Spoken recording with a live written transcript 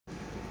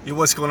Yo,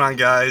 what's going on,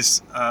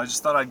 guys?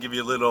 Just thought I'd give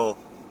you a little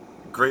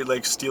Great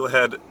Lakes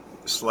steelhead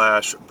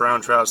slash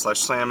brown trout slash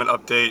salmon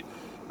update.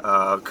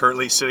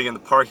 Currently sitting in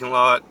the parking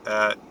lot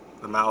at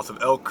the mouth of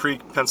Elk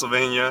Creek,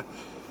 Pennsylvania,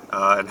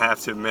 and have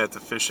to admit the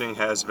fishing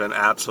has been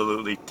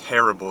absolutely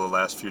terrible the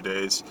last few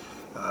days,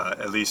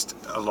 at least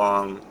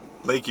along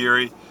Lake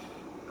Erie,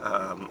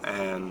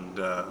 and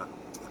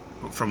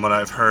from what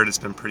I've heard, it's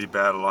been pretty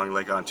bad along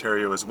Lake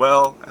Ontario as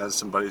well, as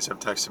some buddies have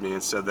texted me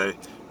and said they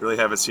really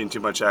haven't seen too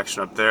much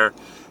action up there.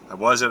 I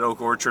was at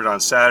Oak Orchard on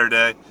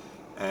Saturday,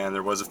 and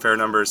there was a fair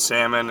number of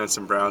salmon and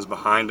some browns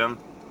behind them,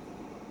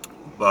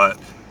 but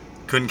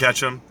couldn't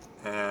catch them,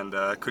 and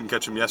couldn't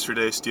catch them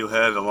yesterday,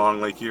 steelhead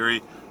along Lake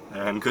Erie,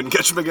 and couldn't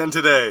catch them again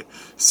today.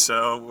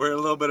 So we're in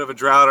a little bit of a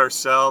drought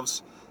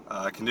ourselves.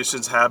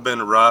 Conditions have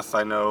been rough.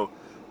 I know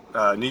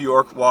New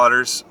York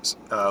waters,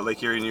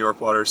 Lake Erie, New York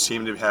waters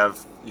seem to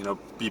have,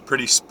 be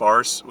pretty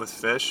sparse with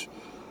fish.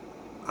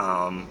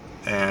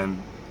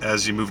 And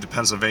as you move to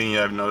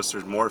Pennsylvania, I've noticed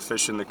there's more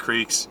fish in the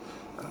creeks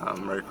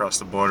right across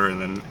the border,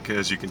 and then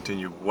as you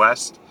continue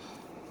west.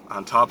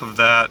 On top of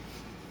that,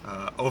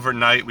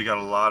 overnight we got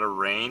a lot of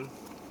rain,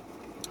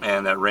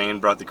 and that rain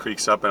brought the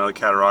creeks up. I know the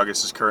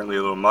Cattaraugus is currently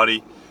a little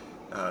muddy.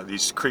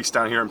 These creeks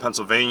down here in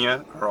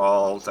Pennsylvania are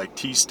all like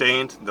tea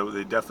stained, though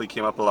they definitely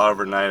came up a lot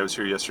overnight. I was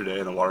here yesterday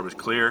and the water was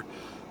clear.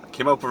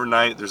 Came up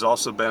overnight. There's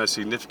also been a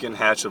significant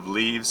hatch of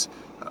leaves.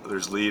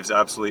 There's leaves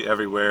absolutely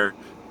everywhere,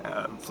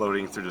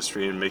 floating through the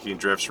stream, making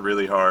drifts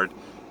really hard,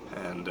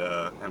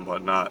 and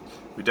whatnot.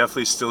 We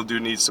definitely still do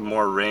need some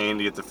more rain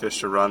to get the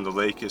fish to run. The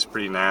lake is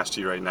pretty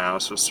nasty right now,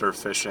 so surf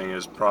fishing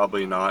is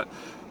probably not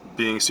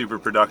being super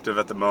productive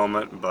at the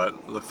moment,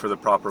 but look for the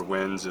proper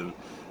winds, and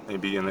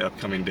maybe in the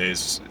upcoming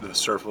days the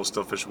surf will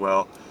still fish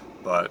well.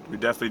 But we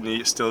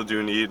definitely still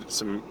do need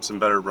some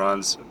better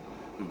runs.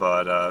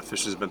 But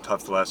fishing has been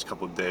tough the last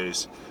couple of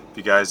days. If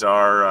you guys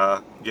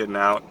are getting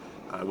out,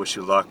 I wish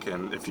you luck,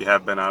 and if you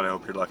have been out, I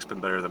hope your luck's been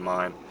better than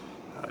mine.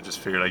 I just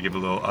figured I'd give a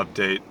little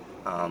update.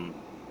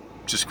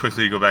 Just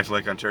quickly go back to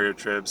Lake Ontario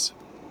tribs.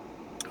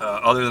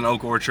 Other than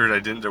Oak Orchard, I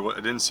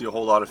didn't see a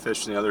whole lot of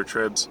fish in the other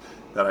tribs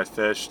that I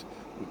fished,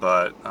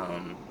 but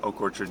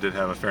Oak Orchard did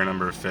have a fair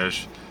number of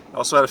fish.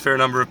 Also had a fair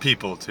number of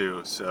people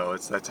too, so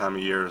it's that time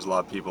of year. There's a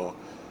lot of people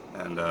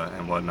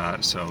and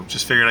whatnot. So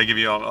just figured I'd give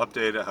you all an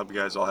update. I hope you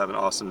guys all have an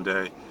awesome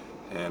day,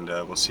 and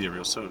we'll see you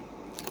real soon.